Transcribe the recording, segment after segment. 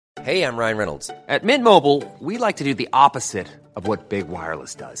Hey, I'm Ryan Reynolds. At Mint Mobile, we like to do the opposite of what Big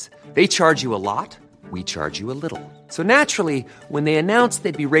Wireless does. They charge you a lot, we charge you a little. So naturally, when they announced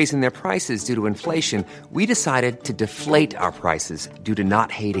they'd be raising their prices due to inflation, we decided to deflate our prices due to not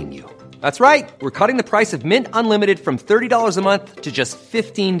hating you. That's right. We're cutting the price of Mint Unlimited from $30 a month to just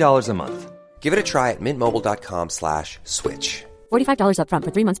 $15 a month. Give it a try at mintmobile.com/switch. $45 up front for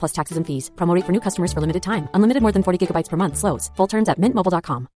 3 months plus taxes and fees. Promo rate for new customers for limited time. Unlimited more than 40 gigabytes per month. Slows full terms at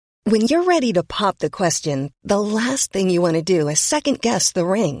mintmobile.com. When you're ready to pop the question, the last thing you want to do is second-guess the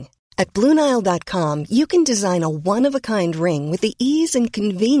ring. At BlueNile.com, you can design a one-of-a-kind ring with the ease and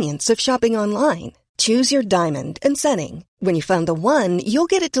convenience of shopping online. Choose your diamond and setting. When you find the one, you'll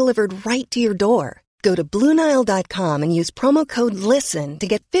get it delivered right to your door. Go to BlueNile.com and use promo code LISTEN to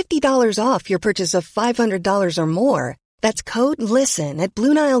get $50 off your purchase of $500 or more. That's code LISTEN at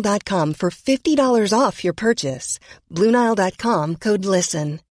BlueNile.com for $50 off your purchase. BlueNile.com, code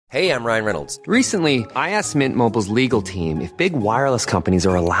LISTEN. Hey, I'm Ryan Reynolds. Recently, I asked Mint Mobile's legal team if big wireless companies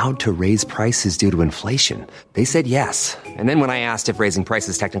are allowed to raise prices due to inflation. They said yes. And then when I asked if raising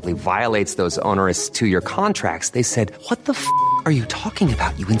prices technically violates those onerous two-year contracts, they said, "What the f*** are you talking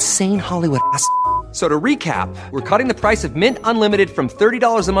about, you insane Hollywood ass?" So to recap, we're cutting the price of Mint Unlimited from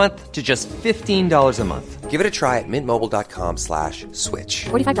 $30 a month to just $15 a month. Give it a try at mintmobile.com/switch.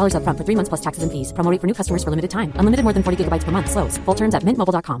 $45 up front for 3 months plus taxes and fees. Promo rate for new customers for limited time. Unlimited more than 40 gigabytes per month. Slows full terms at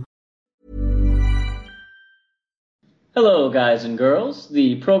mintmobile.com. Hello, guys and girls.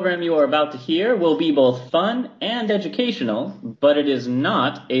 The program you are about to hear will be both fun and educational, but it is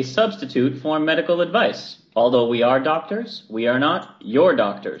not a substitute for medical advice. Although we are doctors, we are not your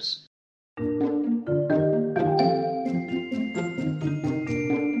doctors.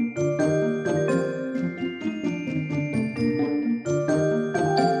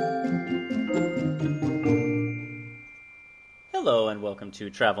 Hello and welcome to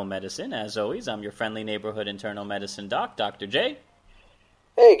Travel Medicine. As always, I'm your friendly neighborhood internal medicine doc, Dr. J.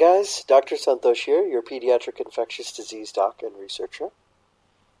 Hey guys, Dr. Santosh here, your pediatric infectious disease doc and researcher.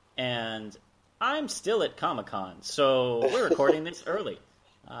 And I'm still at Comic-Con, so we're recording this early.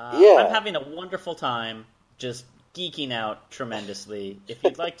 Yeah. I'm having a wonderful time, just geeking out tremendously. If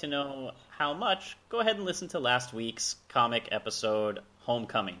you'd like to know how much, go ahead and listen to last week's comic episode,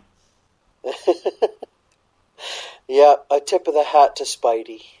 Homecoming. Yeah, a tip of the hat to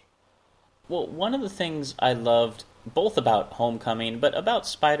Spidey. Well, one of the things I loved both about Homecoming, but about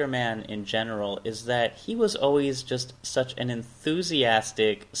Spider-Man in general, is that he was always just such an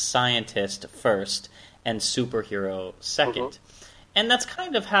enthusiastic scientist first and superhero second. Mm-hmm. And that's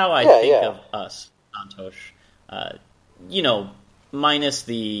kind of how I think of us, Santosh. Minus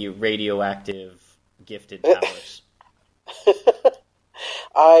the radioactive gifted powers.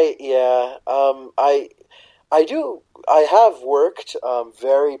 I have worked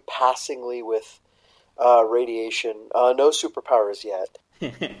very passingly with radiation. No superpowers yet.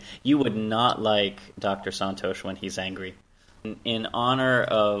 You would not like Dr. Santosh when he's angry. In honor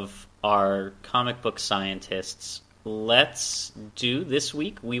of our comic book scientists, this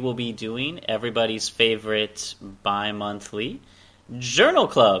week we will be doing everybody's favorite bi-monthly Journal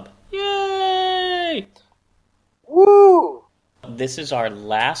Club. Yay! Woo! This is our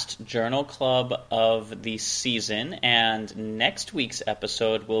last Journal Club of the season, and next week's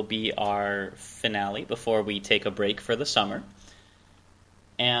episode will be our finale before we take a break for the summer.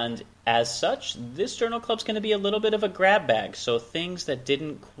 And as such, this Journal Club's going to be a little bit of a grab bag, so things that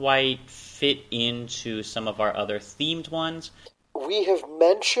didn't quite fit into some of our other themed ones. We have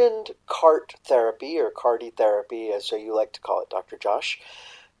mentioned CART therapy, or CARTI therapy, as you like to call it, Dr. Josh.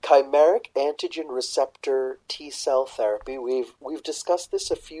 Chimeric antigen receptor T-cell therapy. We've discussed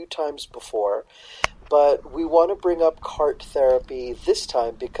this a few times before, but we want to bring up CART therapy this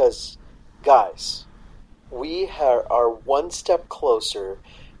time because, guys, we are one step closer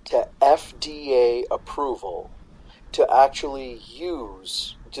to FDA approval to actually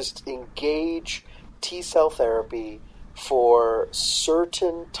engage T-cell therapy for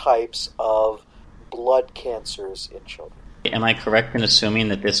certain types of blood cancers in children. Am I correct in assuming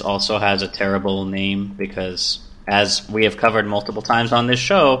that this also has a terrible name? Because, as we have covered multiple times on this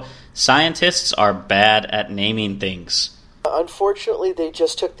show, scientists are bad at naming things. Unfortunately, they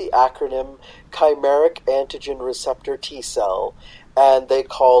just took the acronym Chimeric Antigen Receptor T-Cell, and they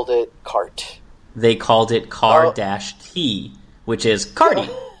called it CART. They called it CAR-T, which is CARTI.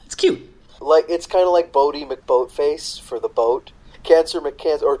 It's cute. It's kind of like Bodie McBoatface for the boat. Cancer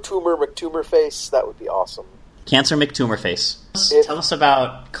McCancer, or Tumor McTumorface. That would be awesome. Cancer McTumorface. Tell us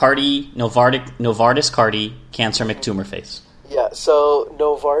about CARTI, Novartis CARTI, Cancer McTumorface. Yeah, so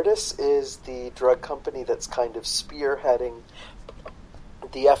Novartis is the drug company that's kind of spearheading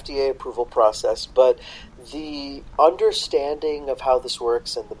the FDA approval process, but the understanding of how this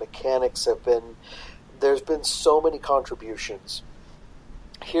works and the mechanics there's been so many contributions.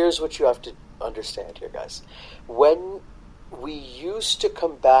 Here's what you have to understand here, guys. When we used to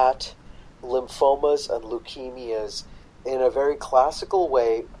combat lymphomas and leukemias in a very classical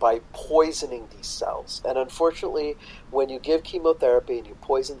way by poisoning these cells. And unfortunately, when you give chemotherapy and you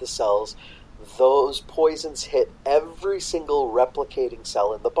poison the cells, those poisons hit every single replicating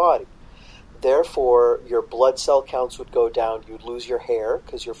cell in the body. Therefore, your blood cell counts would go down, you'd lose your hair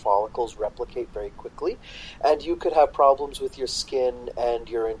because your follicles replicate very quickly, and you could have problems with your skin and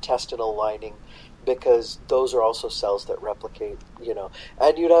your intestinal lining because those are also cells that replicate,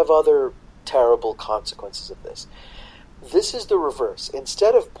 and you'd have other terrible consequences of this. This is the reverse.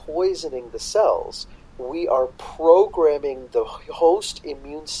 Instead of poisoning the cells, we are programming the host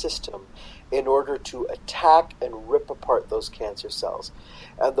immune system in order to attack and rip apart those cancer cells.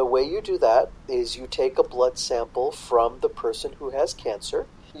 And the way you do that is you take a blood sample from the person who has cancer,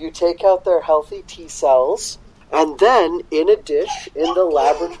 you take out their healthy T cells, and then in a dish in the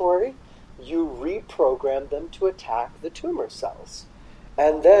laboratory, you reprogram them to attack the tumor cells.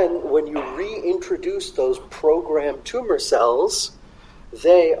 And then when you reintroduce those programmed tumor cells,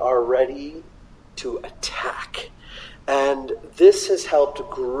 they are ready to attack. And this has helped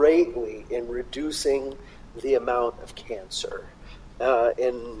greatly in reducing the amount of cancer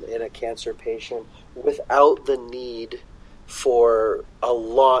in a cancer patient without the need for a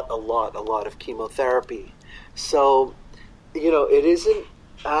lot of chemotherapy. So, it isn't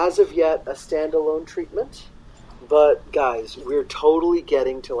as of yet a standalone treatment. But guys, we're totally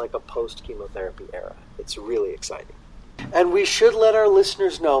getting to like a post-chemotherapy era. It's really exciting. And we should let our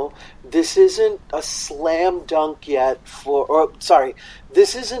listeners know this isn't a slam dunk yet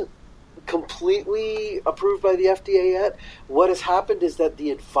this isn't completely approved by the FDA yet. What has happened is that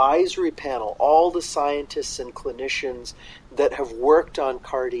the advisory panel, all the scientists and clinicians that have worked on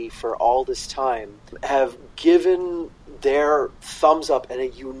CAR-T for all this time, have given their thumbs up and a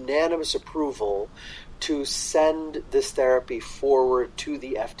unanimous approval to send this therapy forward to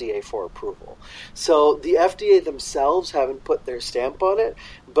the FDA for approval. So the FDA themselves haven't put their stamp on it,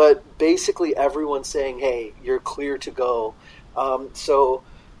 but basically everyone's saying, hey, you're clear to go. So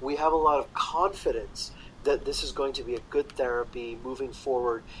we have a lot of confidence that this is going to be a good therapy moving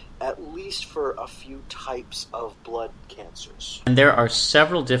forward, at least for a few types of blood cancers. And there are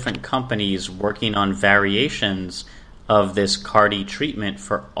several different companies working on variations of this CAR-T treatment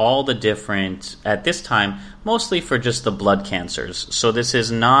for all the different, at this time, mostly for just the blood cancers. So this is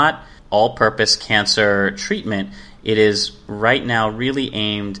not all-purpose cancer treatment. It is right now really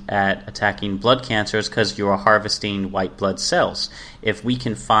aimed at attacking blood cancers because you are harvesting white blood cells. If we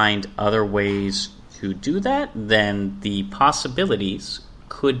can find other ways to do that, then the possibilities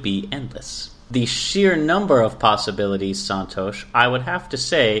could be endless. The sheer number of possibilities, Santosh, I would have to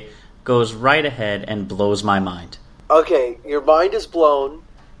say, goes right ahead and blows my mind. Okay, your mind is blown.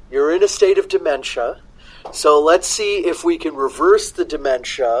 You're in a state of dementia. So let's see if we can reverse the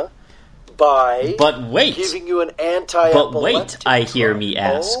dementia by giving you an anti-epileptic But wait, I hear me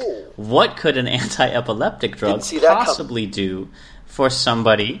ask. What could an anti-epileptic drug possibly do for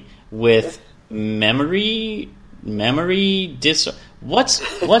somebody with memory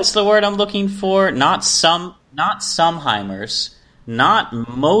what's the word I'm looking for? Not someheimers, not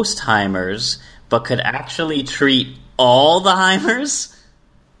most Heimers, but could actually treat all the Heimers?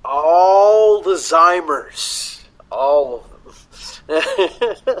 All the Zymers. All of them.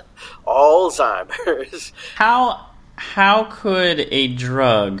 Alzheimer's. How could a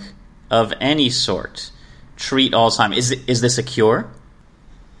drug of any sort treat Alzheimer's? Is this a cure?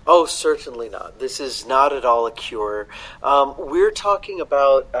 Oh, certainly not. This is not at all a cure. We're talking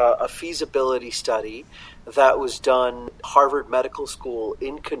about a feasibility study that was done at Harvard Medical School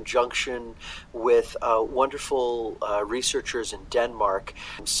in conjunction with wonderful researchers in Denmark.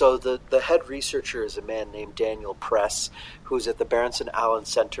 So the head researcher is a man named Daniel Press, who's at the Berenson Allen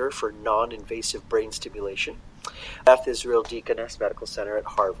Center for Non-Invasive Brain Stimulation, Beth Israel Deaconess Medical Center at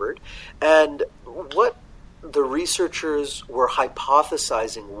Harvard. And what the researchers were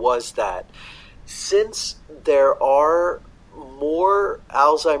hypothesizing was that since there are more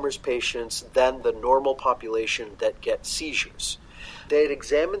Alzheimer's patients than the normal population that get seizures, they had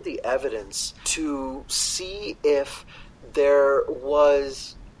examined the evidence to see if there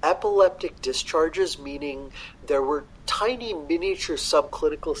was epileptic discharges, meaning there were tiny miniature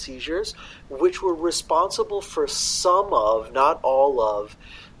subclinical seizures which were responsible for some of, not all of,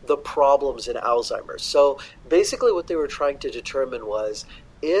 the problems in Alzheimer's. So basically what they were trying to determine was,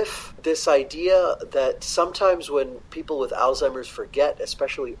 if this idea that sometimes when people with Alzheimer's forget,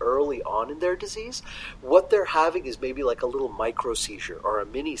 especially early on in their disease, what they're having is maybe like a little micro seizure or a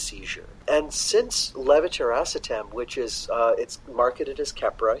mini seizure. And since levetiracetam, which is it's marketed as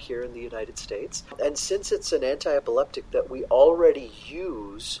Keppra here in the United States, and since it's an anti-epileptic that we already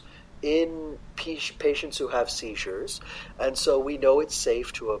use in patients who have seizures, and so we know it's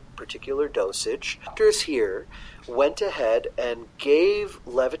safe to a particular dosage, doctors here went ahead and gave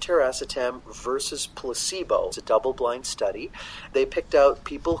levetiracetam versus placebo. It's a double-blind study. They picked out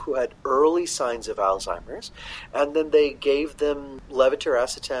people who had early signs of Alzheimer's, and then they gave them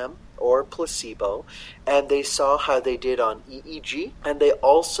levetiracetam or placebo, and they saw how they did on EEG, and they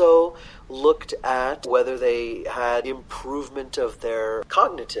also looked at whether they had improvement of their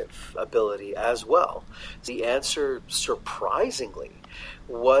cognitive ability as well. The answer, surprisingly,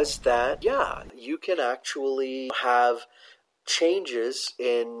 was that, yeah, you can actually have changes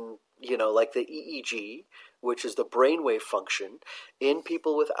in, like the EEG, which is the brainwave function, in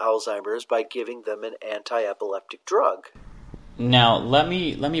people with Alzheimer's by giving them an anti-epileptic drug. Now, let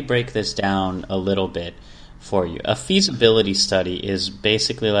me break this down a little bit for you. A feasibility study is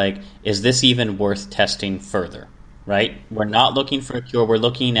basically like, is this even worth testing further, right? We're not looking for a cure. We're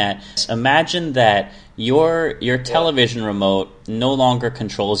looking at, imagine that your television remote no longer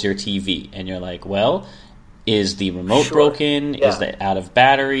controls your TV, and you're like, well, is the remote broken? Yeah. Is it out of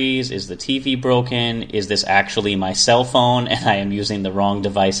batteries? Is the TV broken? Is this actually my cell phone and I am using the wrong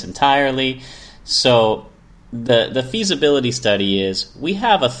device entirely? So the feasibility study is, we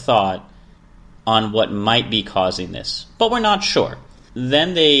have a thought on what might be causing this, but we're not sure.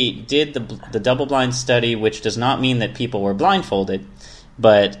 Then they did the double-blind study, which does not mean that people were blindfolded,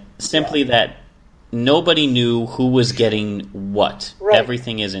 but simply that nobody knew who was getting what. Right.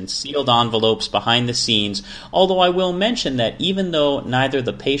 Everything is in sealed envelopes behind the scenes, although I will mention that even though neither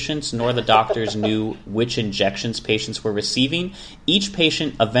the patients nor the doctors knew which injections patients were receiving, each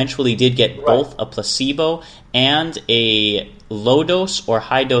patient eventually did get both a placebo and a low-dose or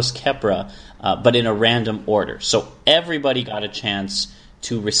high-dose Keppra, but in a random order. So everybody got a chance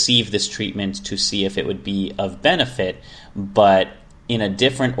to receive this treatment to see if it would be of benefit, but in a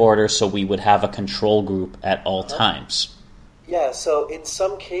different order, so we would have a control group at all times. Yeah, so in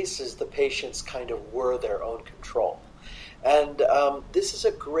some cases, the patients kind of were their own control. And this is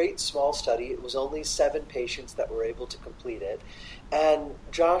a great small study. It was only 7 patients that were able to complete it. And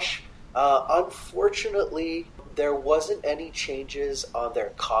Josh, unfortunately, there wasn't any changes on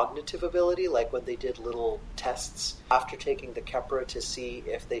their cognitive ability, like when they did little tests after taking the Keppra to see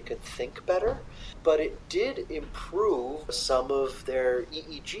if they could think better. But it did improve some of their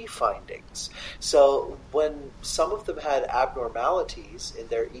EEG findings. So when some of them had abnormalities in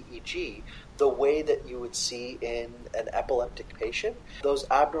their EEG, the way that you would see in an epileptic patient, those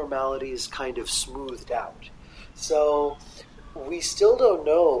abnormalities kind of smoothed out. So we still don't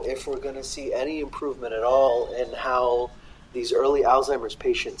know if we're going to see any improvement at all in how these early Alzheimer's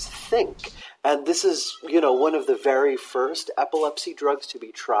patients think. And this is, one of the very first epilepsy drugs to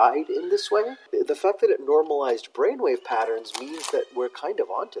be tried in this way. The fact that it normalized brainwave patterns means that we're kind of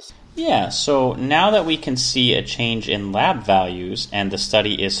onto something. Yeah, so now that we can see a change in lab values and the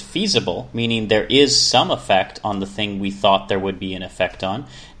study is feasible, meaning there is some effect on the thing we thought there would be an effect on,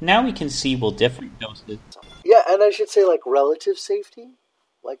 now we can see, will different doses... Yeah, and I should say, relative safety,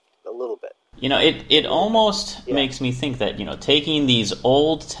 a little bit. It almost makes me think that, taking these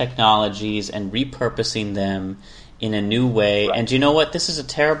old technologies and repurposing them in a new way, and you know what, this is a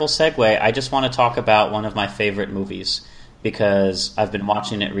terrible segue. I just want to talk about one of my favorite movies, because I've been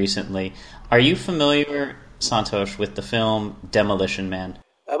watching it recently. Are you familiar, Santosh, with the film Demolition Man?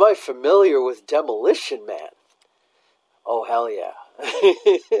 Am I familiar with Demolition Man? Oh, hell yeah.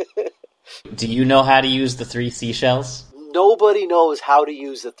 Do you know how to use the 3 seashells? Nobody knows how to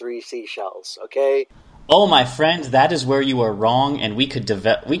use the 3 seashells, okay? Oh, my friend, that is where you are wrong, and we could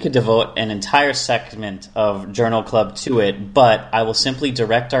devote an entire segment of Journal Club to it, but I will simply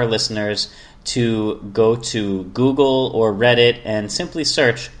direct our listeners to go to Google or Reddit and simply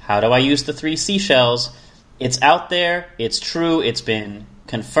search, how do I use the 3 seashells? It's out there, it's true, it's been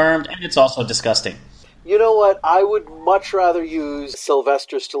confirmed, and it's also disgusting. You know what? I would much rather use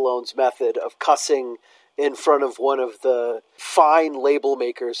Sylvester Stallone's method of cussing in front of one of the fine label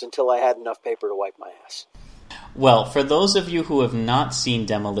makers until I had enough paper to wipe my ass. Well, for those of you who have not seen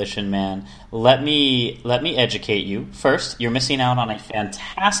Demolition Man, let me educate you. First, you're missing out on a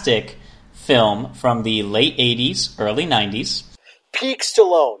fantastic film from the late 80s, early 90s. Peak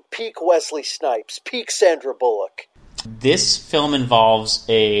Stallone, peak Wesley Snipes, peak Sandra Bullock. This film involves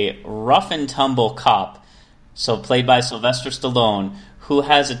a rough-and-tumble cop, so played by Sylvester Stallone, who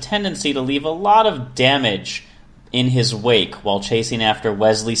has a tendency to leave a lot of damage in his wake while chasing after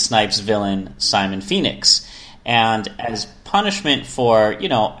Wesley Snipes' villain, Simon Phoenix. And as punishment for,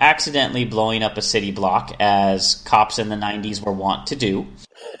 accidentally blowing up a city block, as cops in the 90s were wont to do,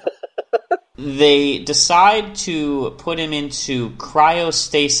 they decide to put him into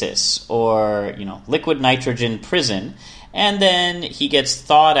cryostasis, or, liquid nitrogen prison, and then he gets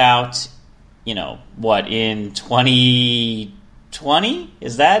thawed out, in 2020?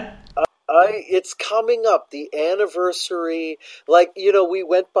 Is that... It's coming up, the anniversary. We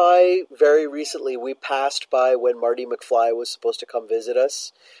went by very recently. We passed by when Marty McFly was supposed to come visit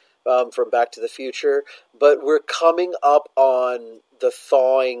us from Back to the Future. But we're coming up on the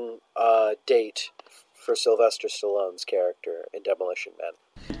thawing date for Sylvester Stallone's character in Demolition Man.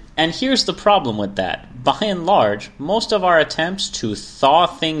 And here's the problem with that. By and large, most of our attempts to thaw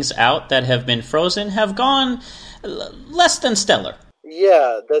things out that have been frozen have gone less than stellar.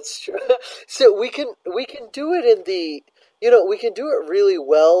 Yeah, that's true. So we can do it in we can do it really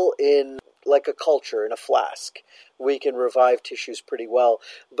well in like a culture, in a flask. We can revive tissues pretty well,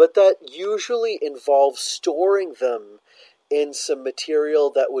 but that usually involves storing them in some material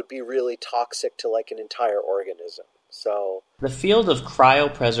that would be really toxic to like an entire organism. So the field of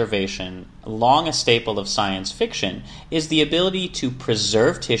cryopreservation, long a staple of science fiction, is the ability to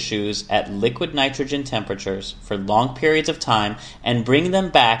preserve tissues at liquid nitrogen temperatures for long periods of time and bring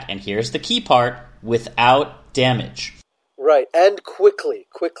them back, and here's the key part, without damage. Right, and quickly.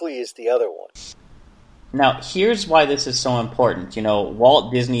 Quickly is the other one. Now, here's why this is so important.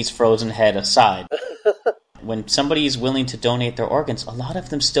 Walt Disney's frozen head aside. When somebody is willing to donate their organs, a lot of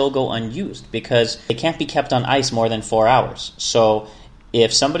them still go unused because they can't be kept on ice more than 4 hours. So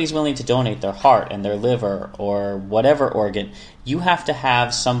if somebody's willing to donate their heart and their liver or whatever organ, you have to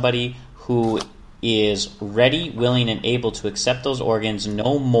have somebody who is ready, willing, and able to accept those organs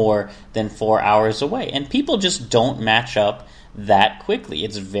no more than 4 hours away. And people just don't match up that quickly.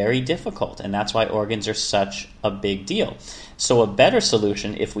 It's very difficult, and that's why organs are such a big deal. So a better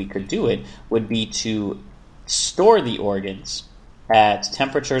solution, if we could do it, would be to store the organs at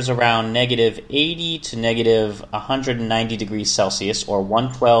temperatures around negative 80 to negative 190 degrees Celsius, or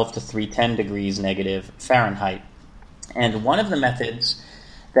 112 to 310 degrees negative Fahrenheit. And one of the methods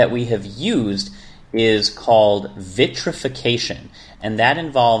that we have used is called vitrification, and that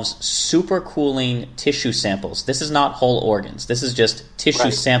involves supercooling tissue samples. This is not whole organs. This is just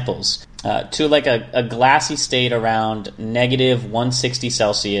tissue samples to like a glassy state around negative 160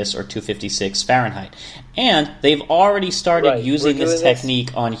 Celsius or 256 Fahrenheit. And they've already started using this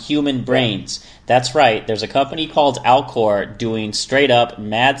technique on human brains. That's right. There's a company called Alcor doing straight-up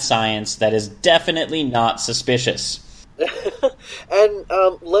mad science that is definitely not suspicious. And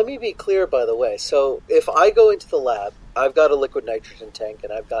let me be clear, by the way. So if I go into the lab, I've got a liquid nitrogen tank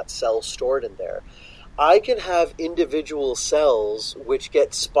and I've got cells stored in there. I can have individual cells which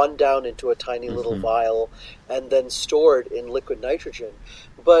get spun down into a tiny little vial and then stored in liquid nitrogen.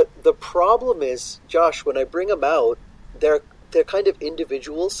 But the problem is, Josh, when I bring them out, they're kind of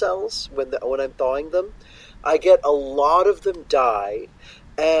individual cells when I'm thawing them. I get a lot of them die,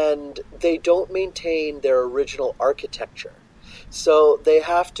 and they don't maintain their original architecture. So they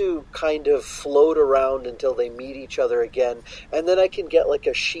have to kind of float around until they meet each other again, and then I can get like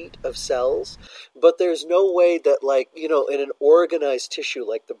a sheet of cells. But there's no way that, in an organized tissue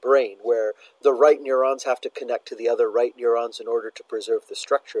like the brain, where the right neurons have to connect to the other right neurons in order to preserve the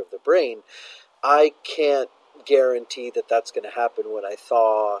structure of the brain, I can't guarantee that that's going to happen when I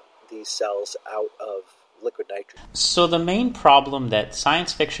thaw these cells out of liquid nitrogen. So the main problem that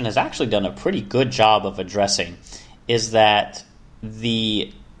science fiction has actually done a pretty good job of addressing is that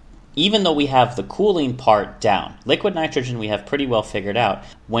even though we have the cooling part down, liquid nitrogen we have pretty well figured out,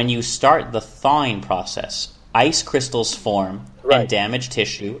 when you start the thawing process, ice crystals form and damage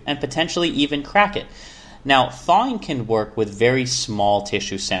tissue and potentially even crack it. Now, thawing can work with very small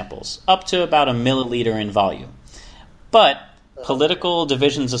tissue samples, up to about a milliliter in volume. But, political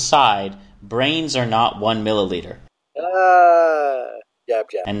divisions aside, brains are not 1 milliliter. Jab,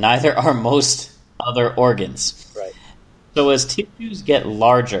 jab. And neither are most other organs. Right. So as tissues get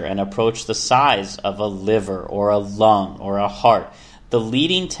larger and approach the size of a liver or a lung or a heart, the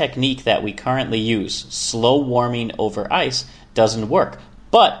leading technique that we currently use, slow warming over ice, doesn't work.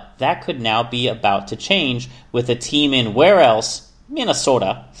 But that could now be about to change with a team in where else?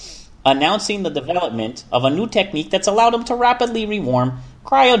 Minnesota, announcing the development of a new technique that's allowed them to rapidly rewarm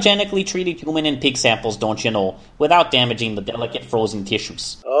cryogenically treated human and pig samples, don't you know, without damaging the delicate frozen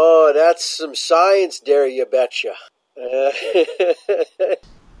tissues. Oh, that's some science there, you betcha.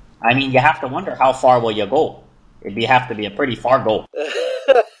 I mean, you have to wonder how far will you go? It'd have to be a pretty far goal.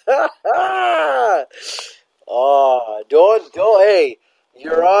 Oh, don't, hey,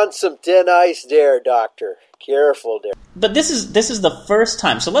 you're on some thin ice there, Doctor. Careful there. But this is the first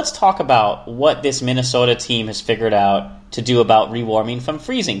time. So let's talk about what this Minnesota team has figured out to do about rewarming from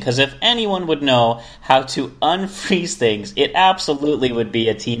freezing. Because if anyone would know how to unfreeze things, it absolutely would be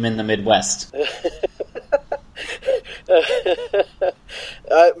a team in the Midwest.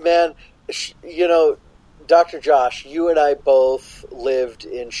 Man, you know, Dr. Josh, you and I both lived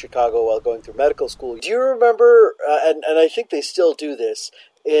in Chicago while going through medical school. Do you remember, and I think they still do this,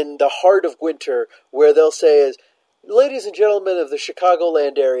 in the heart of winter, where they'll say, ladies and gentlemen of the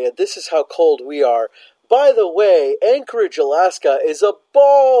Chicagoland area, this is how cold we are. By the way, Anchorage, Alaska is a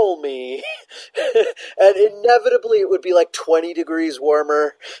balmy. And inevitably it would be like 20 degrees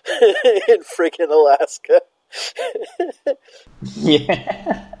warmer in friggin' Alaska.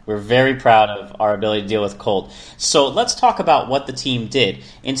 Yeah, we're very proud of our ability to deal with cold. So let's talk about what the team did.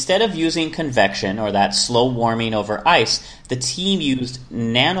 Instead of using convection, or that slow warming over ice, the team used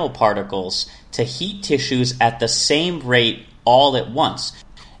nanoparticles to heat tissues at the same rate all at once,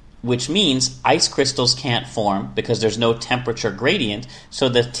 which means ice crystals can't form because there's no temperature gradient, so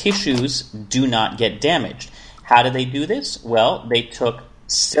the tissues do not get damaged. How did they do this? Well, they took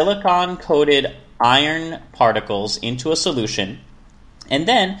silicon-coated iron particles into a solution and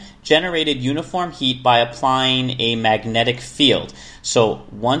then generated uniform heat by applying a magnetic field. So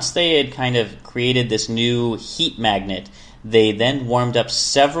once they had kind of created this new heat magnet, they then warmed up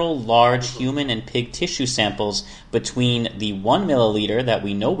several large human and pig tissue samples between the 1 milliliter that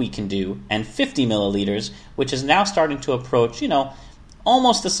we know we can do and 50 milliliters, which is now starting to approach,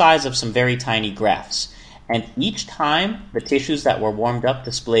 almost the size of some very tiny grafts. And each time, the tissues that were warmed up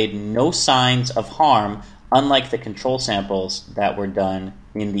displayed no signs of harm, unlike the control samples that were done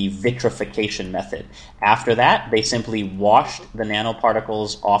in the vitrification method. After that, they simply washed the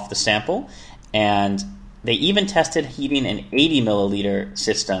nanoparticles off the sample, and they even tested heating an 80 milliliter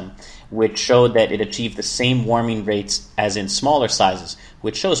system, which showed that it achieved the same warming rates as in smaller sizes,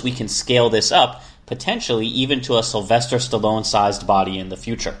 which shows we can scale this up, potentially even to a Sylvester Stallone-sized body in the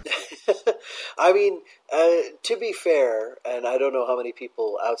future. I mean, to be fair, and I don't know how many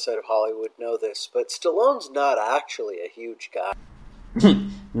people outside of Hollywood know this, but Stallone's not actually a huge guy.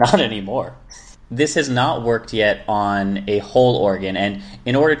 Not anymore. This has not worked yet on a whole organ, and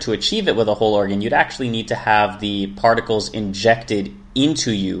in order to achieve it with a whole organ, you'd actually need to have the particles injected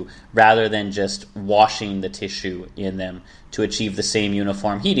into you rather than just washing the tissue in them to achieve the same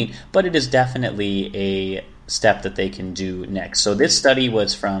uniform heating, but it is definitely a step that they can do next. So this study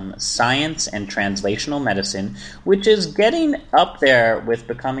was from Science and Translational Medicine, which is getting up there with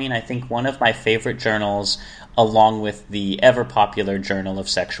becoming, I think, one of my favorite journals, along with the ever-popular Journal of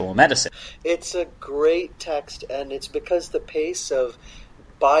Sexual Medicine. It's a great text, and it's because the pace of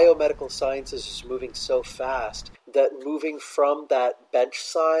biomedical sciences is moving so fast that moving from that bench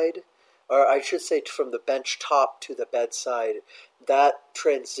side, or I should say from the bench top to the bedside, that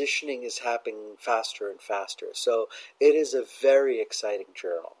transitioning is happening faster and faster. So it is a very exciting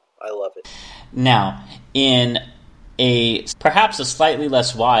journal. I love it. Now, in perhaps a slightly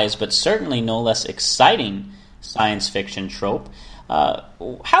less wise, but certainly no less exciting science fiction trope,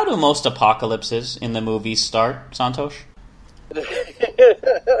 how do most apocalypses in the movies start, Santosh?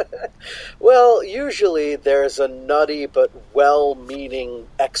 Well, usually there's a nutty but well-meaning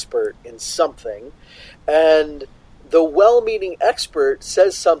expert in something, and the well-meaning expert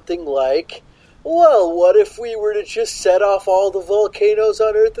says something like, well, what if we were to just set off all the volcanoes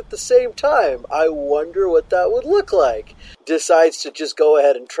on Earth at the same time? I wonder what that would look like. Decides to just go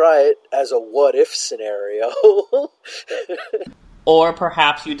ahead and try it as a what-if scenario. Or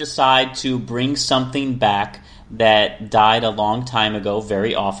perhaps you decide to bring something back that died a long time ago,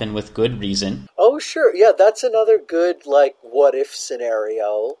 very often with good reason. Oh, sure. Yeah, that's another good, what-if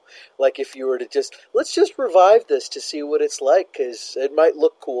scenario. Like, if you were to let's just revive this to see what it's like, because it might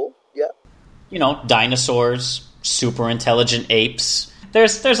look cool. Yeah. Dinosaurs, super intelligent apes.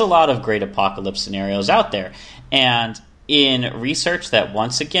 There's a lot of great apocalypse scenarios out there. And in research that,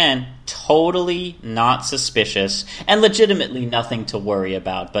 once again, totally not suspicious and legitimately nothing to worry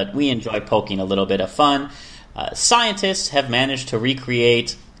about, but we enjoy poking a little bit of fun, scientists have managed to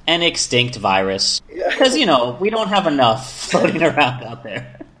recreate an extinct virus. Because, we don't have enough floating around out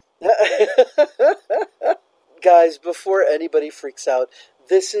there. Guys, before anybody freaks out,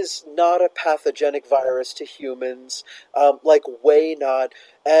 this is not a pathogenic virus to humans, way not.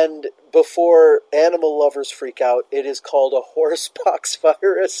 And before animal lovers freak out, it is called a horsepox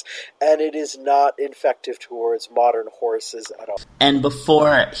virus, and it is not infective towards modern horses at all. And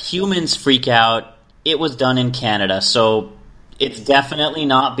before humans freak out, it was done in Canada, so it's definitely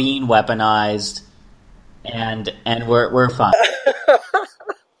not being weaponized, and we're fine.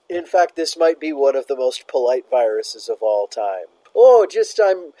 In fact, this might be one of the most polite viruses of all time. Oh,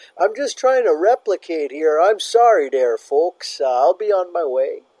 I'm just trying to replicate here. I'm sorry there, folks. I'll be on my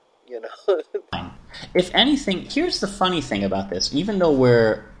way. If anything, here's the funny thing about this. Even though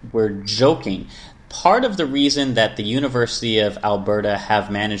we're joking, part of the reason that the University of Alberta have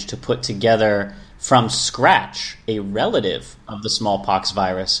managed to put together from scratch a relative of the smallpox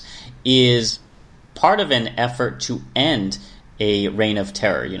virus is part of an effort to end a reign of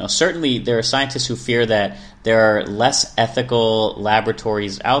terror. Certainly there are scientists who fear that there are less ethical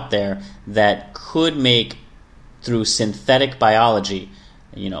laboratories out there that could make, through synthetic biology,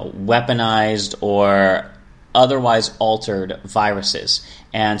 weaponized or otherwise altered viruses.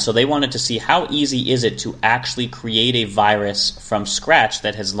 And so they wanted to see how easy is it to actually create a virus from scratch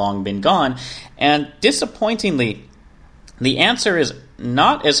that has long been gone. And disappointingly, the answer is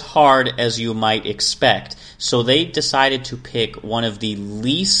not as hard as you might expect. So they decided to pick one of the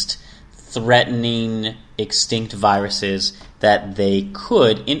least threatening extinct viruses that they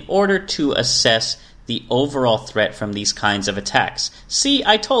could in order to assess the overall threat from these kinds of attacks. See,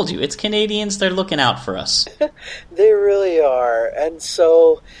 I told you, it's Canadians, they're looking out for us. They really are. And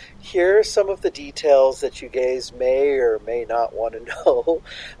so here are some of the details that you guys may or may not want to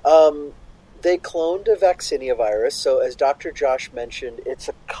know. They cloned a vaccinia virus. So as Dr. Josh mentioned, it's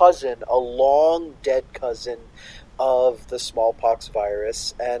a long dead cousin of the smallpox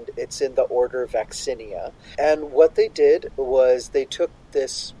virus, and it's in the order Vaccinia. And what they did was they took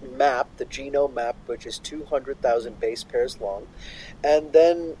this map, the genome map, which is 200,000 base pairs long, and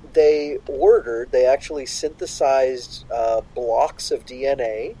then they actually synthesized blocks of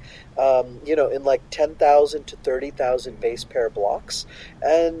DNA, in like 10,000 to 30,000 base pair blocks,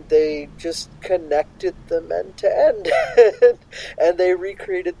 and they just connected them end to end, and they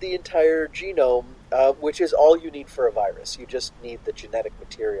recreated the entire genome, which is all you need for a virus. You just need the genetic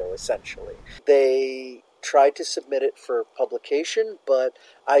material, essentially. They tried to submit it for publication, but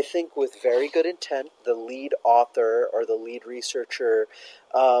I think with very good intent, the lead author or the lead researcher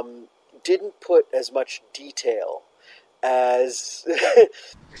didn't put as much detail as...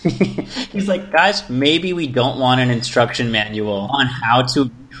 He's like, guys, maybe we don't want an instruction manual on how to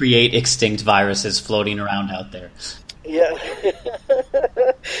create extinct viruses floating around out there. Yeah.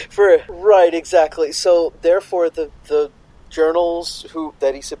 Right, exactly. So therefore the journals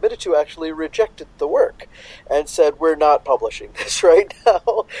that he submitted to actually rejected the work and said, we're not publishing this right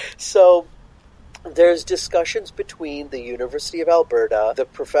now. So there's discussions between the University of Alberta, the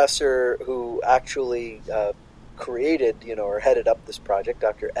professor who actually created, or headed up this project,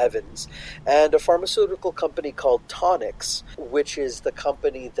 Dr. Evans, and a pharmaceutical company called Tonix, which is the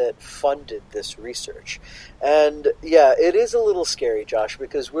company that funded this research. And yeah, it is a little scary, Josh,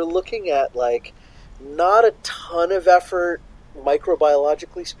 because we're looking at not a ton of effort,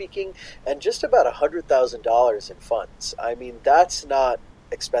 microbiologically speaking, and just about $100,000 in funds. I mean, that's not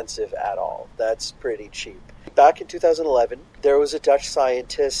expensive at all. That's pretty cheap. Back in 2011, there was a Dutch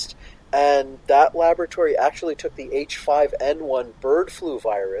scientist, and that laboratory actually took the H5N1 bird flu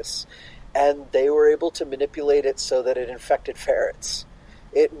virus, and they were able to manipulate it so that it infected ferrets.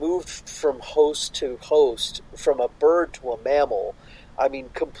 It moved from host to host, from a bird to a mammal. I mean,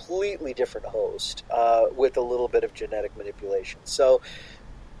 completely different host, with a little bit of genetic manipulation. So,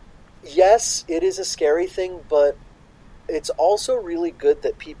 yes, it is a scary thing, but it's also really good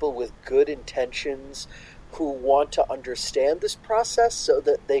that people with good intentions who want to understand this process so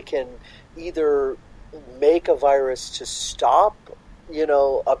that they can either make a virus to stop,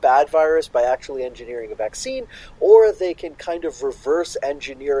 a bad virus by actually engineering a vaccine, or they can kind of reverse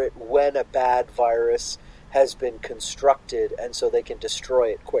engineer it when a bad virus has been constructed, and so they can destroy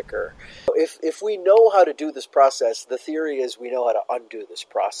it quicker. If we know how to do this process, the theory is we know how to undo this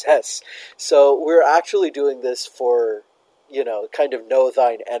process. So we're actually doing this for, kind of know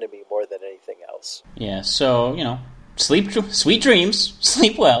thine enemy more than anything else. Yeah, so, sweet dreams,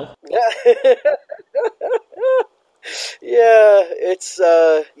 sleep well. Yeah, it's,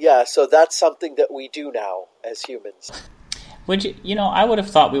 so that's something that we do now as humans. Would you, I would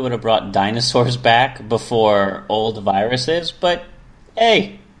have thought we would have brought dinosaurs back before old viruses, but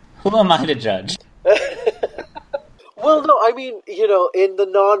hey, who am I to judge? Well, no, I mean, in the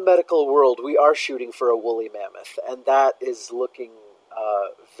non-medical world, we are shooting for a woolly mammoth, and that is looking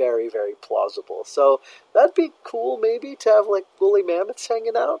very, very plausible. So that'd be cool, maybe, to have, like, woolly mammoths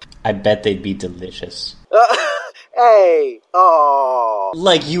hanging out. I bet they'd be delicious. Hey! Oh.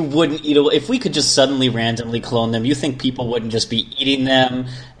 Like, you wouldn't eat if we could just suddenly randomly clone them, you think people wouldn't just be eating them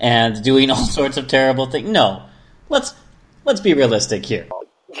and doing all sorts of terrible things? No. Let's be realistic here.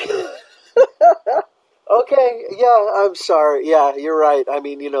 Okay, yeah, I'm sorry. Yeah, you're right. I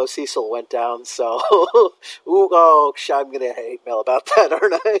mean, Cecil went down, so... I'm going to hate mail about that,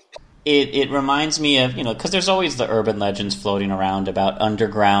 aren't I? It reminds me of, because there's always the urban legends floating around about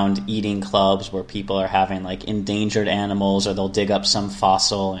underground eating clubs where people are having, like, endangered animals, or they'll dig up some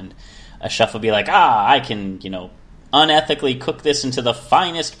fossil, and a chef will be like, I can, unethically cook this into the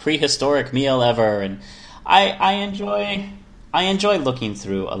finest prehistoric meal ever, and I enjoy looking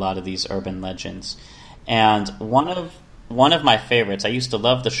through a lot of these urban legends. And one of my favorites, I used to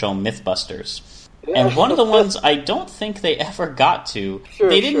love the show Mythbusters. And one of the ones I don't think they ever got to,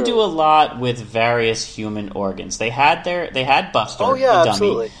 they didn't do a lot with various human organs. They had Buster, the dummy,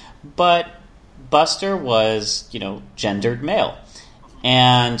 absolutely. But Buster was, gendered male.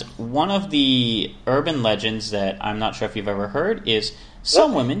 And one of the urban legends that I'm not sure if you've ever heard is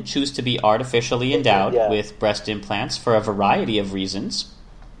some women choose to be artificially endowed with breast implants for a variety of reasons.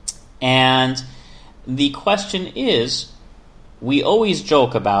 And the question is, we always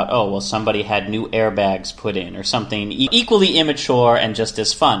joke about, somebody had new airbags put in or something equally immature and just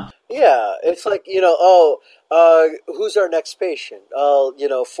as fun. Yeah, it's like, who's our next patient?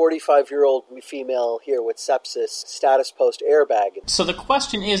 45-year-old female here with sepsis, status post airbag. So the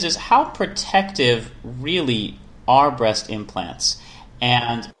question is how protective really are breast implants?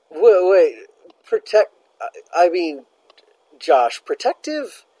 And wait, Josh,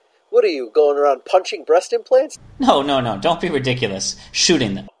 protective? What are you, going around punching breast implants? No, don't be ridiculous.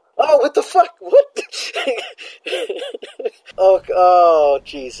 Shooting them. Oh, what the fuck? What? Oh,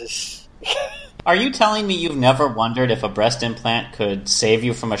 Jesus. Are you telling me you've never wondered if a breast implant could save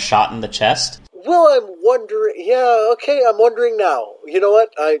you from a shot in the chest? Well, I'm wondering. Yeah, okay, I'm wondering now. You know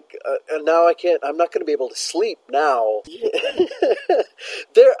what? Now I can't. I'm not going to be able to sleep now.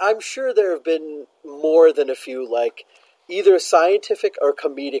 I'm sure there have been more than a few, like, either scientific or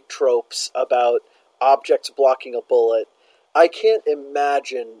comedic tropes about objects blocking a bullet. I can't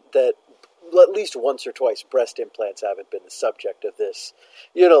imagine that at least once or twice breast implants haven't been the subject of this.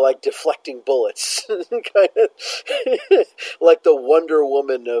 Like deflecting bullets. Kind of like the Wonder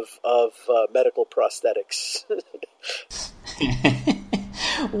Woman of medical prosthetics.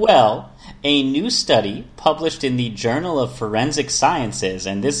 Well, a new study published in the Journal of Forensic Sciences,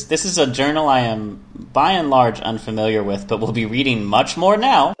 and this is a journal I am by and large unfamiliar with, but will be reading much more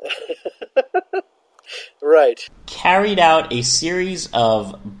now. Right. Carried out a series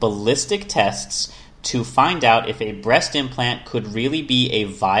of ballistic tests to find out if a breast implant could really be a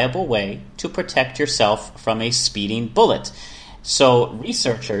viable way to protect yourself from a speeding bullet. So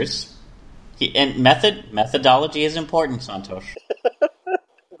researchers, and methodology is important, Santosh.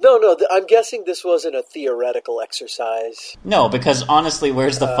 No, I'm guessing this wasn't a theoretical exercise. No, because honestly,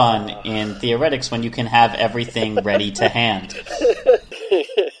 where's the fun in theoretics when you can have everything ready to hand?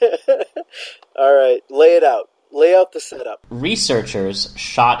 All right, lay it out. Lay out the setup. Researchers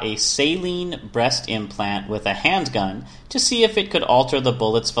shot a saline breast implant with a handgun to see if it could alter the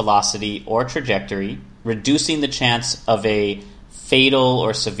bullet's velocity or trajectory, reducing the chance of a fatal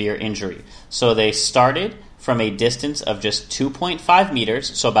or severe injury. So they started from a distance of just 2.5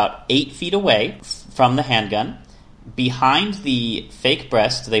 meters, so about 8 feet away from the handgun. Behind the fake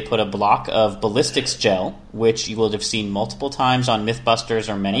breast, they put a block of ballistics gel, which you will have seen multiple times on Mythbusters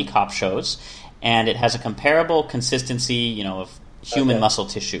or many cop shows, and it has a comparable consistency, of human muscle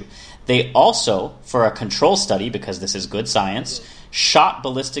tissue. They also, for a control study, because this is good science, shot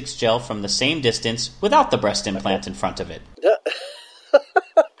ballistics gel from the same distance without the breast implant in front of it.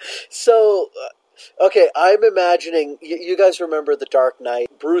 So... Okay, I'm imagining, you guys remember The Dark Knight,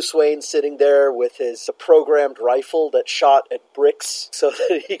 Bruce Wayne sitting there with his programmed rifle that shot at bricks so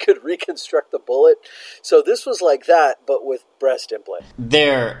that he could reconstruct the bullet. So this was like that, but with breast implant.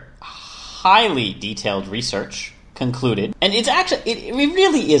 Their highly detailed research concluded, and it's actually, it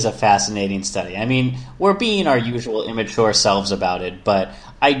really is a fascinating study. I mean, we're being our usual immature selves about it, but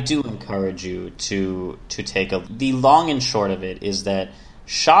I do encourage you to take the long and short of it is that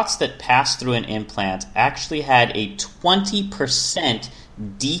shots that passed through an implant actually had a 20%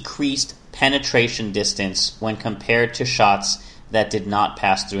 decreased penetration distance when compared to shots that did not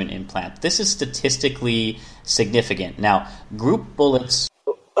pass through an implant. This is statistically significant. Now, group bullets...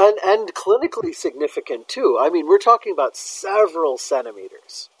 And clinically significant, too. I mean, we're talking about several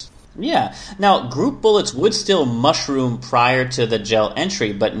centimeters. Yeah. Now, group bullets would still mushroom prior to the gel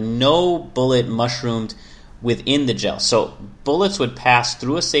entry, but no bullet mushroomed within the gel. So bullets would pass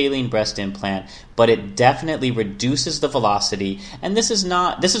through a saline breast implant, but it definitely reduces the velocity. And this is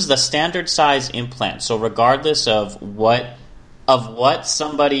the standard size implant. So regardless of what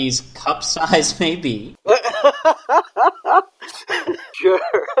somebody's cup size may be. Sure.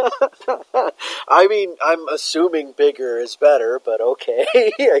 I mean, I'm assuming bigger is better, but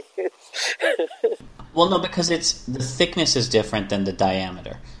okay. Well, no, because the thickness is different than the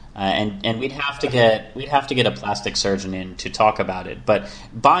diameter. And we'd have to get a plastic surgeon in to talk about it. But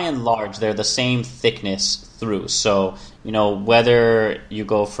by and large, they're the same thickness through. So, whether you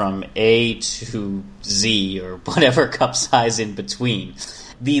go from A to Z or whatever cup size in between,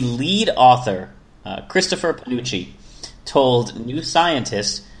 the lead author, Christopher Panucci, told New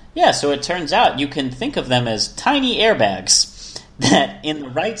Scientist, so it turns out you can think of them as tiny airbags that, in the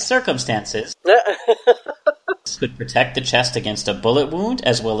right circumstances, could protect the chest against a bullet wound,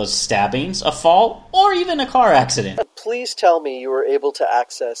 as well as stabbings, a fall, or even a car accident. Please tell me you were able to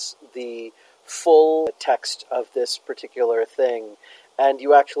access the full text of this particular thing, and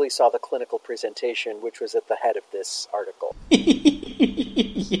you actually saw the clinical presentation, which was at the head of this article.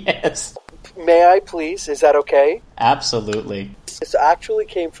 Yes. May I please? Is that okay? Absolutely. This actually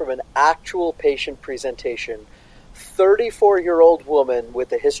came from an actual patient presentation. 34-year-old woman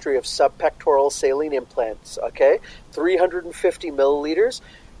with a history of subpectoral saline implants, 350 milliliters.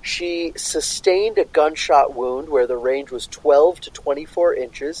 She sustained a gunshot wound where the range was 12 to 24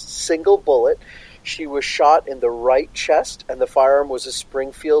 inches, single bullet. She was shot in the right chest, and the firearm was a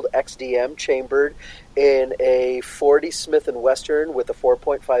Springfield XDM chambered in a 40 Smith & Wesson with a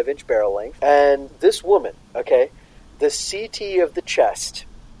 4.5-inch barrel length. And this woman, the CT of the chest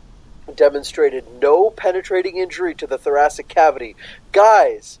demonstrated no penetrating injury to the thoracic cavity.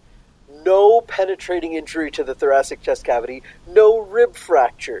 Guys, no penetrating injury to the thoracic chest cavity, no rib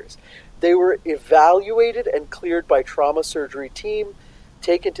fractures. They were evaluated and cleared by trauma surgery team,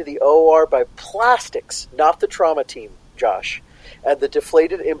 taken to the OR by plastics, not the trauma team, Josh. And the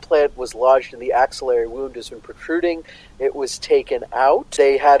deflated implant was lodged in the axillary wound, has been protruding. It was taken out.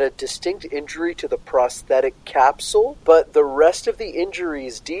 They had a distinct injury to the prosthetic capsule, but the rest of the injury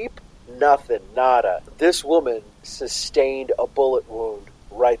is deep. Nothing, nada. This woman sustained a bullet wound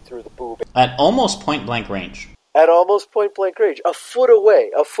right through the boob. At almost point-blank range. At almost point-blank range. A foot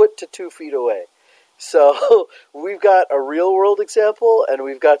away. A foot to 2 feet away. So we've got a real-world example, and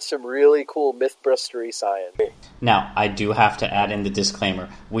we've got some really cool myth-bustery science. Now, I do have to add in the disclaimer.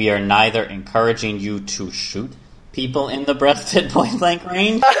 We are neither encouraging you to shoot people in the breast at point-blank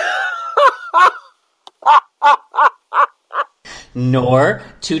range, nor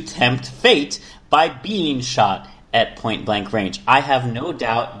to tempt fate by being shot at point-blank range. I have no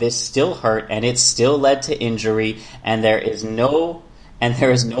doubt this still hurt, and it still led to injury, and there is no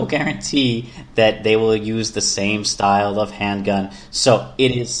guarantee that they will use the same style of handgun. So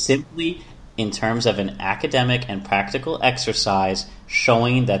it is simply, in terms of an academic and practical exercise,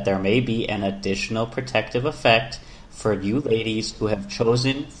 showing that there may be an additional protective effect for you ladies who have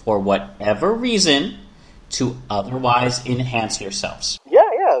chosen, for whatever reason, to otherwise enhance yourselves.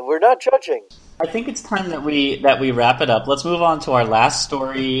 Yeah, we're not judging. I think it's time that we wrap it up. Let's move on to our last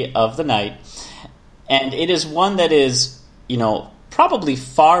story of the night. And it is one that is, probably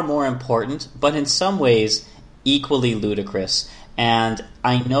far more important, but in some ways equally ludicrous. And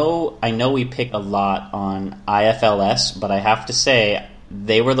I know we pick a lot on IFLS, but I have to say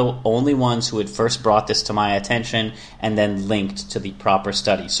they were the only ones who had first brought this to my attention and then linked to the proper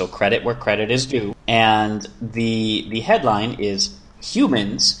study. So credit where credit is due. And the headline is,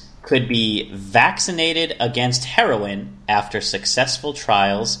 humans could be vaccinated against heroin after successful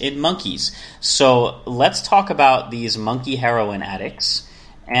trials in monkeys. So let's talk about these monkey heroin addicts.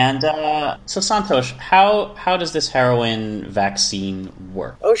 And so Santosh, how does this heroin vaccine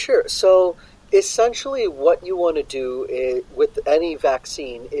work? Oh, sure. So essentially what you want to do with any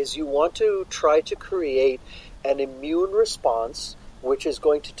vaccine is you want to try to create an immune response which is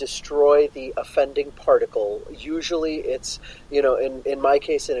going to destroy the offending particle. Usually it's, in my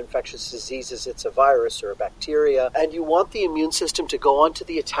case in infectious diseases, it's a virus or a bacteria. And you want the immune system to go onto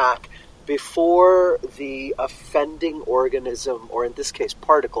the attack before the offending organism, or in this case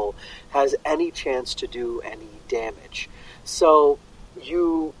particle, has any chance to do any damage. So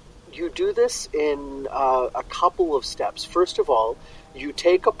you do this in a couple of steps. First of all, you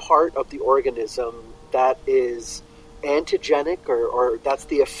take a part of the organism that is antigenic or that's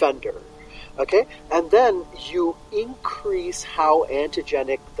the offender, okay? And then you increase how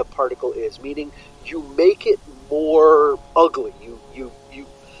antigenic the particle is, meaning you make it more ugly.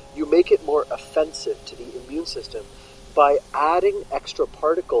 You more offensive to the immune system by adding extra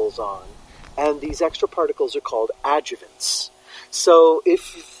particles on, and these extra particles are called adjuvants. So if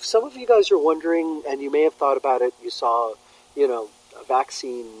some of you guys are wondering, and you may have thought about it, you saw, a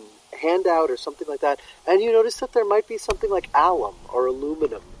vaccine handout or something like that, and you notice that there might be something like alum or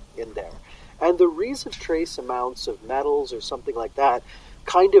aluminum in there. And the reason trace amounts of metals or something like that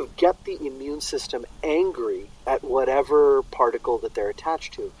kind of get the immune system angry at whatever particle that they're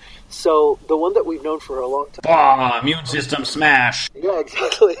attached to. So the one that we've known for a long time... immune system smash! Yeah,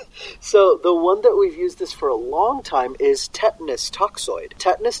 exactly. So the one that we've used this for a long time is tetanus toxoid.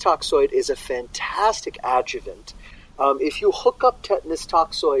 Tetanus toxoid is a fantastic adjuvant. If you hook up tetanus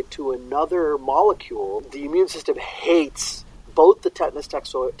toxoid to another molecule, the immune system hates both the tetanus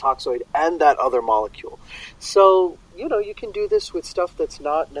toxoid and that other molecule. So, you can do this with stuff that's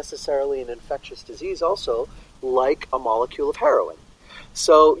not necessarily an infectious disease also, like a molecule of heroin.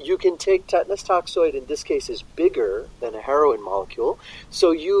 So you can take tetanus toxoid, in this case is bigger than a heroin molecule,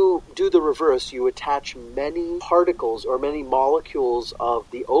 so you do the reverse. You attach many particles or many molecules of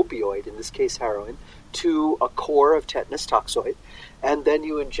the opioid, in this case heroin, to a core of tetanus toxoid, and then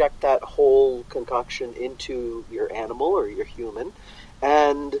you inject that whole concoction into your animal or your human,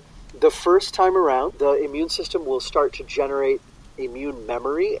 and the first time around, the immune system will start to generate immune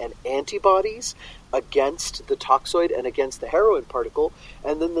memory and antibodies against the toxoid and against the heroin particle,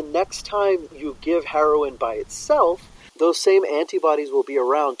 and then the next time you give heroin by itself, those same antibodies will be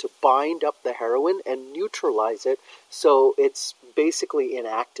around to bind up the heroin and neutralize it so it's basically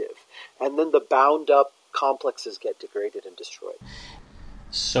inactive. And then the bound up complexes get degraded and destroyed.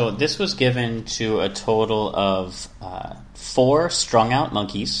 So this was given to a total of 4 strung-out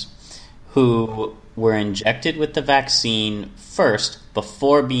monkeys who were injected with the vaccine first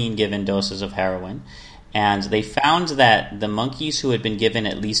before being given doses of heroin. And they found that the monkeys who had been given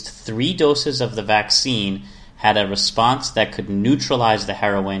at least 3 doses of the vaccine had a response that could neutralize the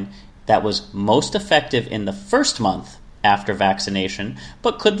heroin that was most effective in the first month after vaccination,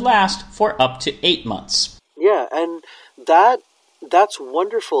 but could last for up to 8 months. Yeah, and that's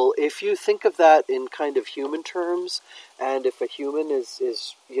wonderful. If you think of that in kind of human terms, and if a human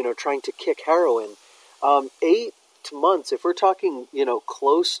is trying to kick heroin, 8 months, if we're talking,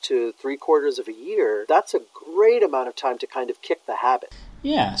 close to 3/4 of a year, that's a great amount of time to kind of kick the habit.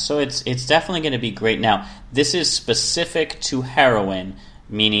 Yeah, so it's definitely going to be great. Now, this is specific to heroin,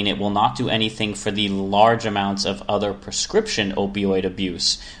 meaning it will not do anything for the large amounts of other prescription opioid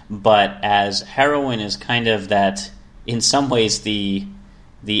abuse. But as heroin is kind of that, in some ways, the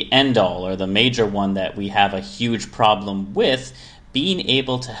end-all or the major one that we have a huge problem with, being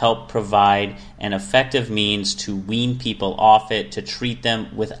able to help provide an effective means to wean people off it, to treat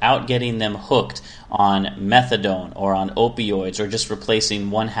them without getting them hooked on methadone or on opioids or just replacing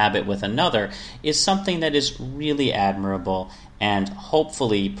one habit with another, is something that is really admirable, and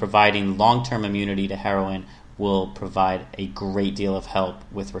hopefully providing long-term immunity to heroin will provide a great deal of help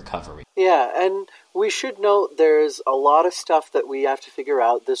with recovery. Yeah, and we should note there's a lot of stuff that we have to figure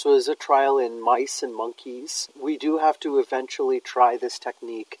out. This was a trial in mice and monkeys. We do have to eventually try this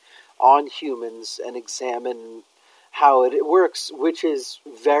technique on humans and examine how it works, which is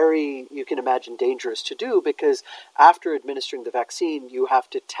very, you can imagine, dangerous to do, because after administering the vaccine, you have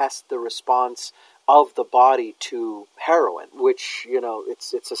to test the response of the body to heroin, which,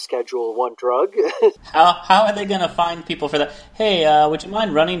 it's a Schedule 1 drug. How are they going to find people for that? Hey, would you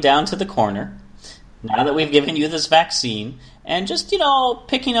mind running down to the corner, now that we've given you this vaccine, and just,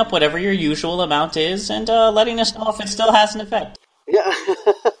 picking up whatever your usual amount is and letting us know if it still has an effect? Yeah.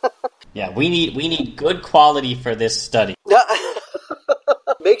 Yeah, we need good quality for this study.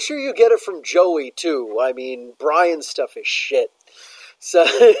 Make sure you get it from Joey, too. I mean, Brian's stuff is shit. So,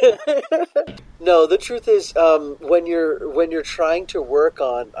 no, the truth is, when you're trying to work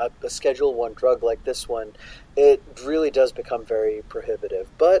on a Schedule 1 drug like this one, it really does become very prohibitive.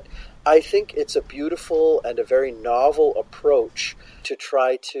 But I think it's a beautiful and a very novel approach to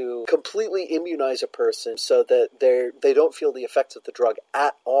try to completely immunize a person so that they don't feel the effects of the drug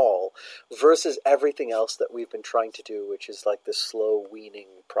at all, versus everything else that we've been trying to do, which is like this slow weaning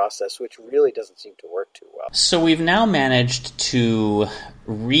process, which really doesn't seem to work too well. So we've now managed to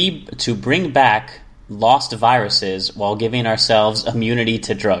bring back lost viruses while giving ourselves immunity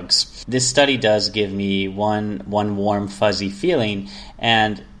to drugs. This study does give me one warm, fuzzy feeling,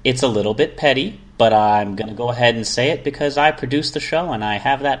 and it's a little bit petty, but I'm going to go ahead and say it because I produce the show and I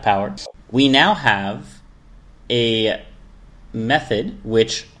have that power. We now have a method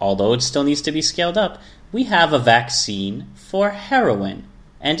which, although it still needs to be scaled up, we have a vaccine for heroin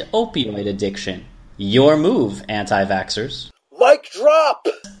and opioid addiction. Your move, anti-vaxxers. Mic drop!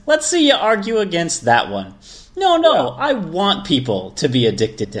 Let's see you argue against that one. No, I want people to be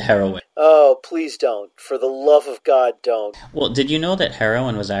addicted to heroin. Oh, please don't. For the love of God, don't. Well, did you know that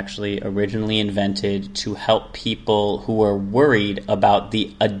heroin was actually originally invented to help people who were worried about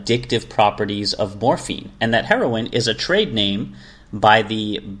the addictive properties of morphine, and that heroin is a trade name by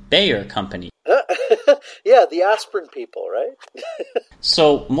the Bayer company? Yeah, the aspirin people, right?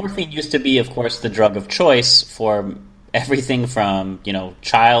 So morphine used to be, of course, the drug of choice for everything from,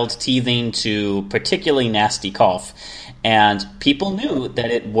 child teething to particularly nasty cough. And people knew that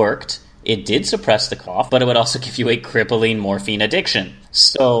it worked. It did suppress the cough, but it would also give you a crippling morphine addiction.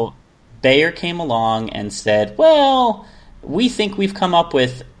 So Bayer came along and said, well, we think we've come up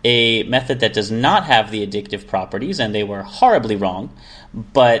with a method that does not have the addictive properties, and they were horribly wrong,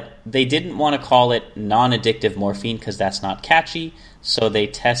 but they didn't want to call it non-addictive morphine because that's not catchy, so they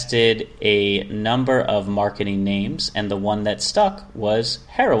tested a number of marketing names, and the one that stuck was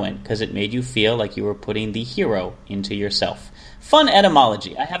heroin because it made you feel like you were putting the hero into yourself. Fun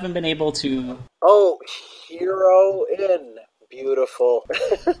etymology. I haven't been able to... Oh, hero in. Beautiful.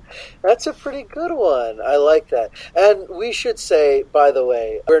 That's a pretty good one. I like that. And we should say, by the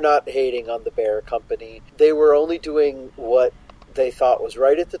way, we're not hating on the Bayer company. They were only doing what they thought was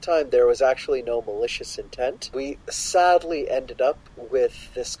right at the time. There was actually no malicious intent. We sadly ended up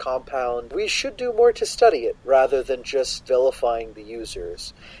with this compound. We should do more to study it rather than just vilifying the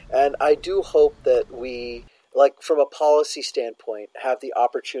users. And I do hope that we, from a policy standpoint, have the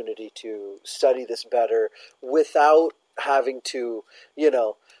opportunity to study this better without having to,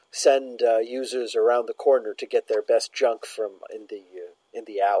 send users around the corner to get their best junk from in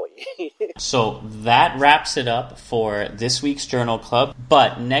the alley. So that wraps it up for this week's Journal Club.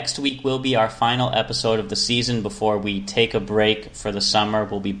 But next week will be our final episode of the season before we take a break for the summer.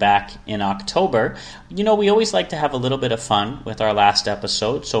 We'll be back in October. We always like to have a little bit of fun with our last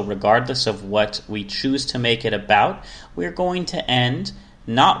episode. So regardless of what we choose to make it about, we're going to end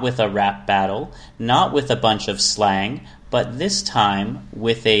not with a rap battle, not with a bunch of slang, but this time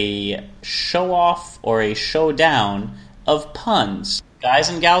with a show-off or a showdown of puns. Guys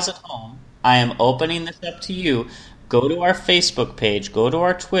and gals at home, I am opening this up to you. Go to our Facebook page, go to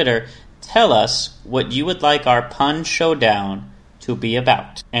our Twitter, tell us what you would like our pun showdown to be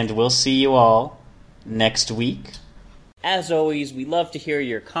about. And we'll see you all next week. As always, we love to hear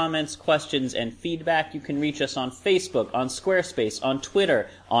your comments, questions, and feedback. You can reach us on Facebook, on Squarespace, on Twitter,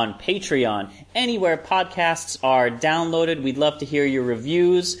 on Patreon, anywhere podcasts are downloaded. We'd love to hear your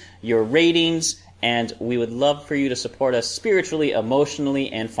reviews, your ratings, and we would love for you to support us spiritually,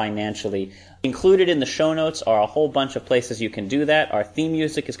 emotionally, and financially. Included in the show notes are a whole bunch of places you can do that. Our theme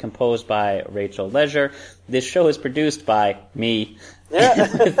music is composed by Rachel Leisure. This show is produced by me,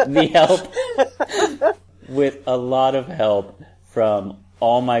 with a lot of help from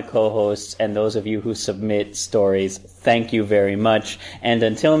all my co-hosts and those of you who submit stories. Thank you very much. And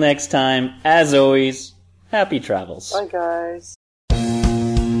until next time, as always, happy travels. Bye, guys.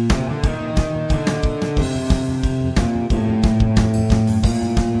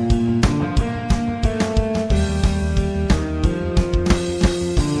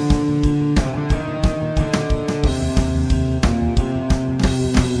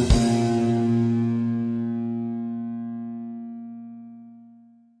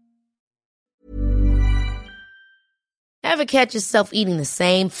 Ever catch yourself eating the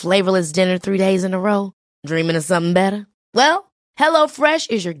same flavorless dinner 3 days in a row? Dreaming of something better? Well,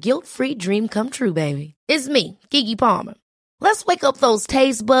 HelloFresh is your guilt-free dream come true, baby. It's me, Keke Palmer. Let's wake up those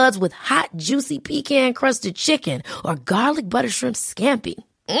taste buds with hot, juicy pecan-crusted chicken or garlic butter shrimp scampi.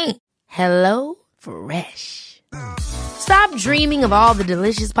 Hello Fresh. Stop dreaming of all the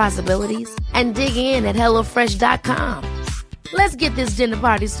delicious possibilities and dig in at HelloFresh.com. Let's get this dinner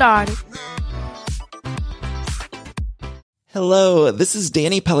party started. Hello, this is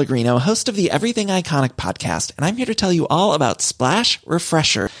Danny Pellegrino, host of the Everything Iconic podcast, and I'm here to tell you all about Splash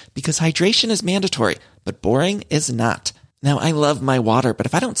Refresher, because hydration is mandatory, but boring is not. Now, I love my water, but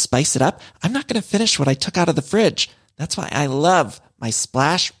if I don't spice it up, I'm not going to finish what I took out of the fridge. That's why I love my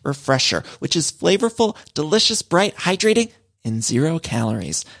Splash Refresher, which is flavorful, delicious, bright, hydrating, and 0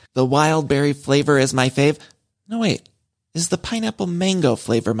 calories. The wild berry flavor is my fave. No, wait. Is the pineapple mango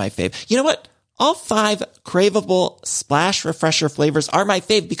flavor my fave? You know what? All 5 craveable Splash Refresher flavors are my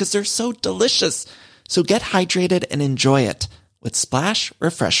fave because they're so delicious. So get hydrated and enjoy it with Splash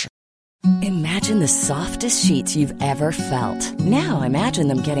Refresher. Imagine the softest sheets you've ever felt. Now imagine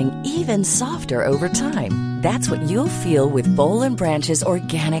them getting even softer over time. That's what you'll feel with Boll & Branch's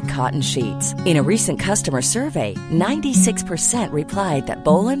organic cotton sheets. In a recent customer survey, 96% replied that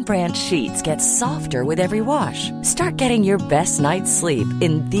Boll & Branch sheets get softer with every wash. Start getting your best night's sleep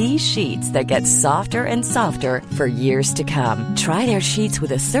in these sheets that get softer and softer for years to come. Try their sheets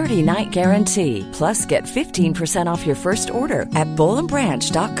with a 30-night guarantee. Plus, get 15% off your first order at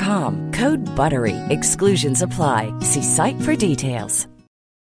bollandbranch.com. Code BUTTERY. Exclusions apply. See site for details.